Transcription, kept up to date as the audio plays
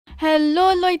Hallo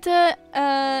Leute,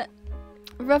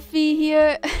 Ruffy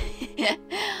hier.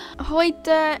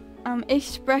 Heute,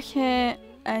 ich spreche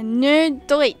nur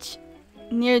Deutsch.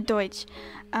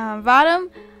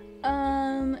 Warum?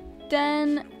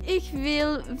 Denn ich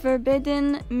will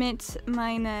verbinden mit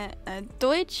meinen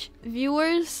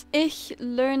Deutsch-Viewers. Ich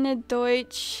lerne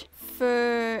Deutsch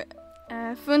für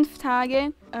 5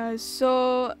 Tage.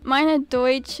 So, meine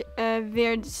Deutsch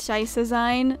wird scheiße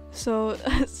sein. So,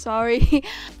 sorry.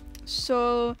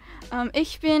 So,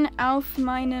 ich bin auf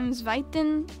meinem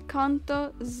zweiten Konto.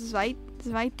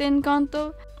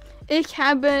 Ich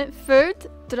habe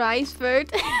 3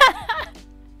 Fürth.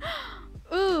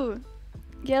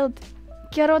 Geld.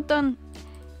 Karotten.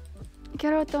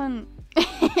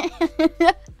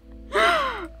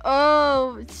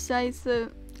 Oh,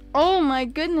 scheiße. Oh my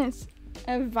goodness.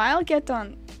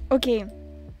 Wahlgeton. Okay.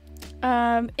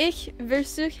 Ich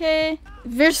versuche.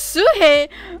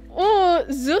 Oh,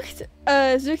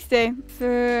 Zuchte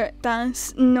für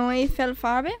das neue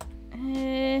Fellfarbe.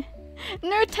 Nur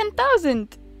 10.000.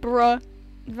 Bro.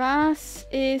 Was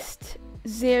ist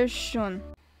sehr schön?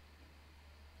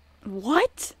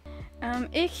 What?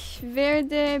 Ich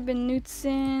werde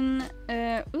benutzen.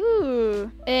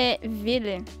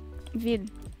 Will.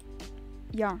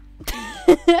 Ja.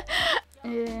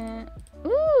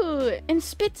 In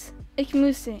Spitz. Ich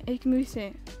muss.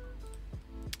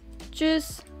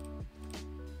 Tschüss.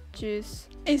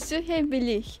 Ich suche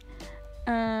billig.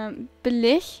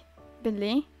 Billig.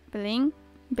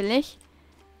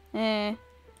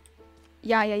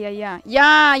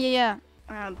 Ja.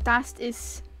 Das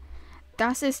ist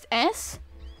es.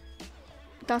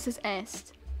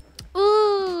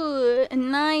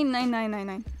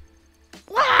 Nein.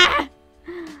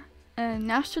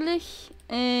 Natürlich.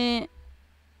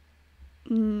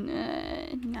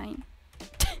 Nein.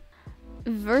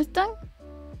 Wörter?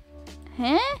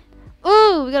 Hä?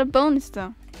 We got a bonus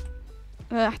though.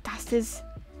 Das ist.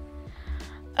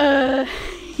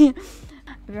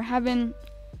 Wir haben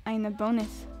eine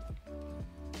Bonus.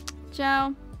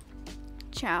 Ciao.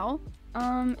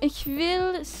 Ich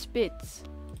will spitz.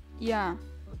 Ja.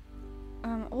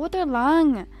 Oder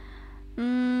lang.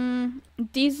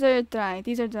 Diese drei.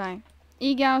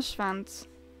 Egal Schwanz.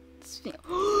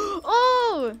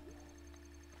 Oh!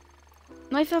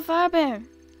 Neue Farbe.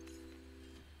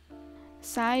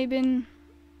 Seiben.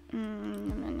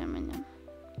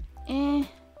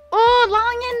 Oh,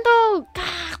 Langendo.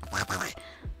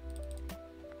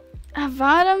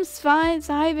 Warum 2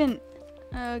 Seiben?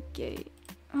 Okay.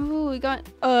 Oh, we got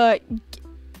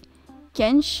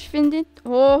Gensch findet.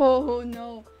 Oh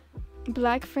no.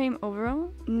 Black Frame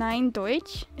Overall. 9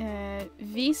 Deutsch.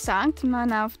 Wie sagt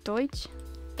man auf Deutsch?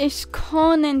 Ich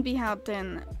kann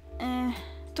behalten.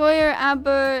 Teuer,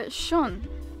 aber schon.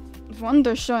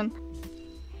 Wunderschön.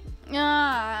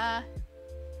 Ja.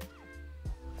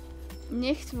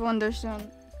 Nicht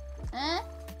wunderschön.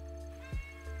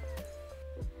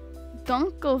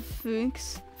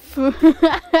 Dunkelfuchs.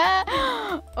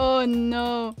 Oh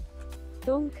no.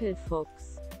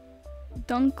 Dunkelfuchs.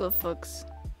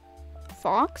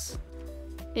 Fox?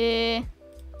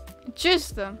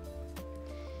 Tschüss.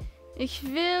 Ich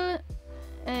will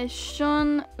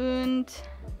schon und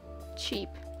cheap.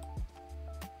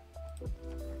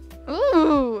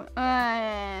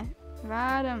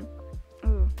 Warum?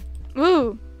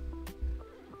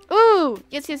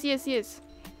 Yes.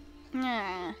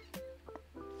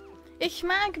 Ich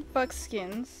mag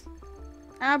Bugskins,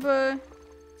 aber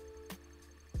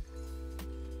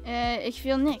ich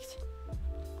will nicht.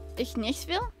 Ich will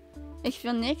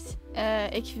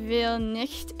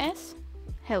nicht es.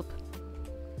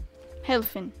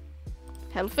 Helfen?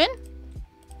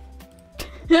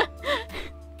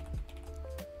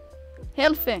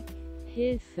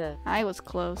 Hilfe. I was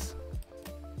close.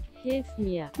 Hilf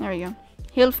mir. There we go.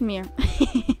 Hilf mir.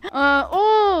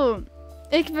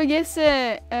 Ich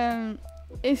vergesse.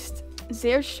 Ist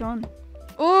sehr schön.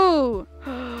 Oh,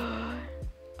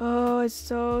 ist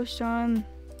so schön.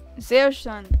 Sehr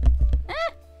schön.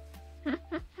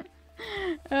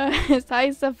 Es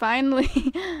heißt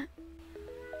finally.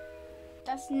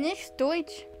 Das ist nicht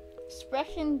Deutsch.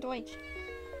 Sprechen Deutsch.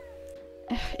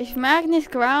 Ich mag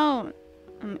nicht grau.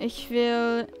 Ich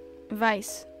will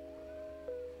weiß.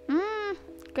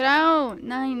 Grau.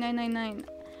 Nein.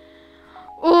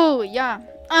 Oh, ja.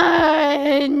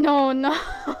 No.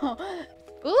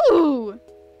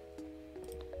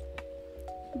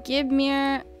 Gib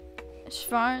mir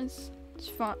schwarz.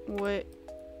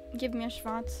 Gib mir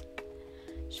schwarz.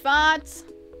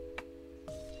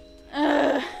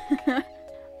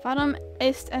 Warum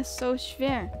ist es so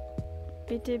schwer?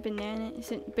 Bitte Banane.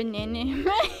 Ist es Banane?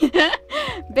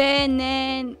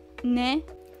 Benenne.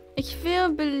 Ich will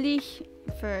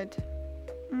beliefert.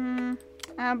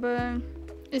 Aber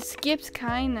es gibt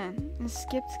keine. Es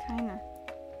gibt keine.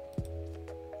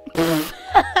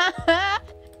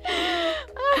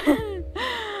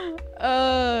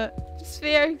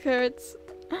 Sehr kurz.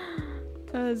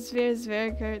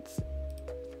 Sehr kurz.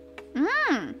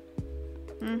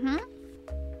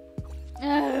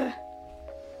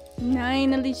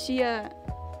 Nein, Alicia.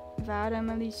 Warum,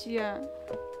 Alicia?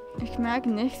 Ich mag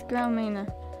nicht Graumene.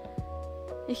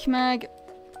 Ich mag...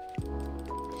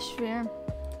 Schwer.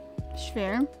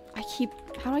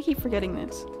 How do I keep forgetting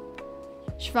this?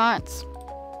 Schwarz.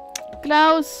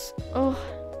 Klaus. Oh.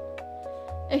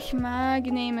 Ich mag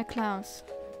nehme Klaus.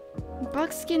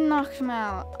 Bugskin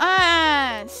nochmal.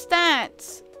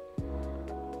 Stats.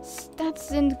 Stats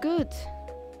sind gut.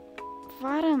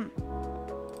 Warum?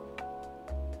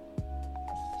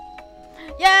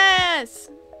 Yes!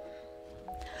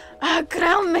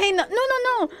 Graumene.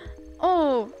 No.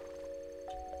 Oh.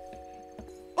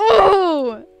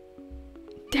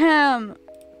 Damn.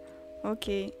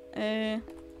 Okay.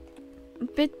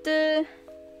 Bitte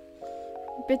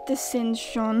sind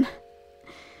schon.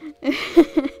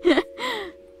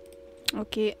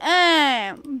 Okay.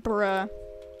 Bruh.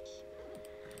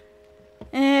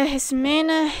 Ich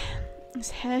meine,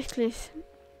 ist hässlich.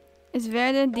 Ich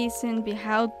werde diesen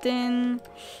behalten,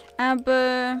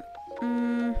 aber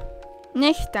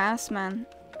nicht das, Mann.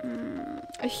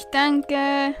 Ich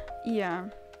denke, ja.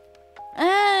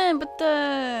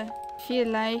 Bitte.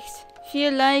 Vielleicht.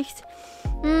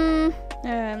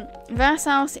 Was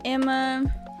auch immer.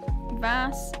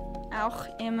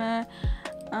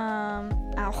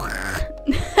 Auch.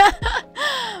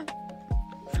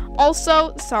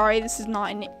 Also, sorry, this is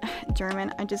not in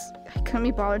German. I couldn't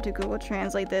be bothered to Google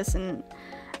Translate this and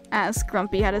ask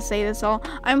Grumpy how to say this all.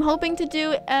 I'm hoping to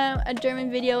do a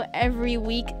German video every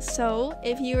week, so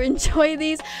if you enjoy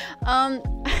these,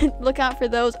 look out for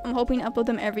those. I'm hoping to upload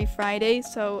them every Friday,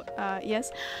 so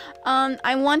yes.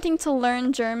 I'm wanting to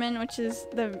learn German, which is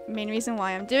the main reason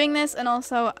why I'm doing this, and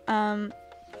also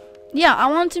yeah, I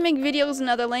want to make videos in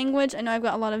another language. I know I've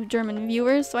got a lot of German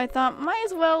viewers, so I thought might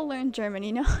as well learn German,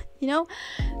 you know?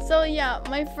 So yeah,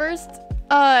 my first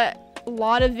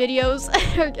lot of videos,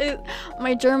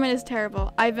 my German is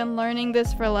terrible. I've been learning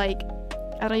this for like,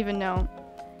 I don't even know.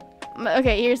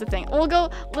 Okay, here's the thing. We'll go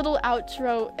little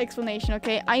outro explanation,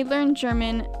 okay? I learned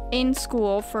German in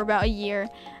school for about a year,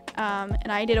 and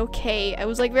I did okay. I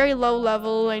was like very low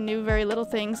level, I knew very little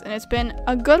things, and it's been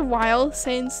a good while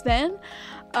since then.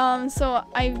 So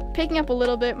I'm picking up a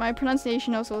little bit. My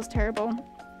pronunciation also is terrible,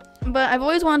 but I've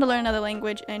always wanted to learn another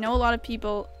language, and I know a lot of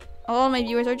my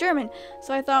viewers are German,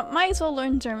 so I thought might as well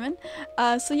learn German.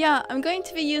 So yeah, I'm going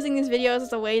to be using these videos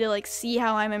as a way to like see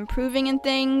how I'm improving in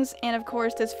things, and of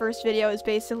course this first video is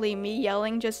basically me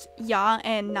yelling just ja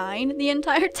and nein the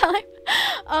entire time.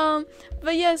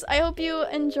 But yes, I hope you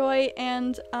enjoy,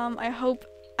 and I hope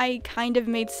I kind of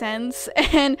made sense,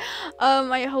 and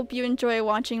I hope you enjoy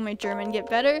watching my German get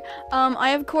better.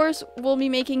 I of course will be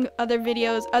making other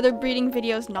breeding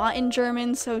videos not in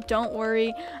German, so don't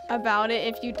worry about it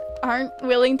if you aren't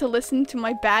willing to listen to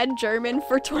my bad German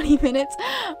for 20 minutes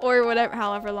or whatever,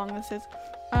 however long this is.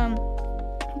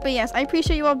 But yes, I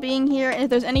appreciate you all being here, and if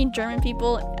there's any German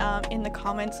people in the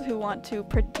comments who want to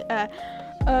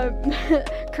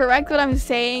correct what I'm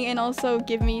saying and also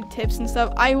give me tips and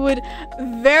stuff, I would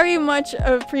very much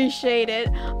appreciate it.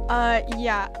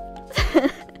 Yeah.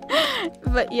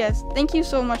 But yes, thank you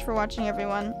so much for watching,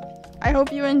 everyone. I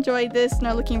hope you enjoyed this and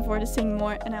are looking forward to seeing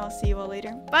more, and I will see you all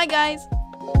later. Bye, guys!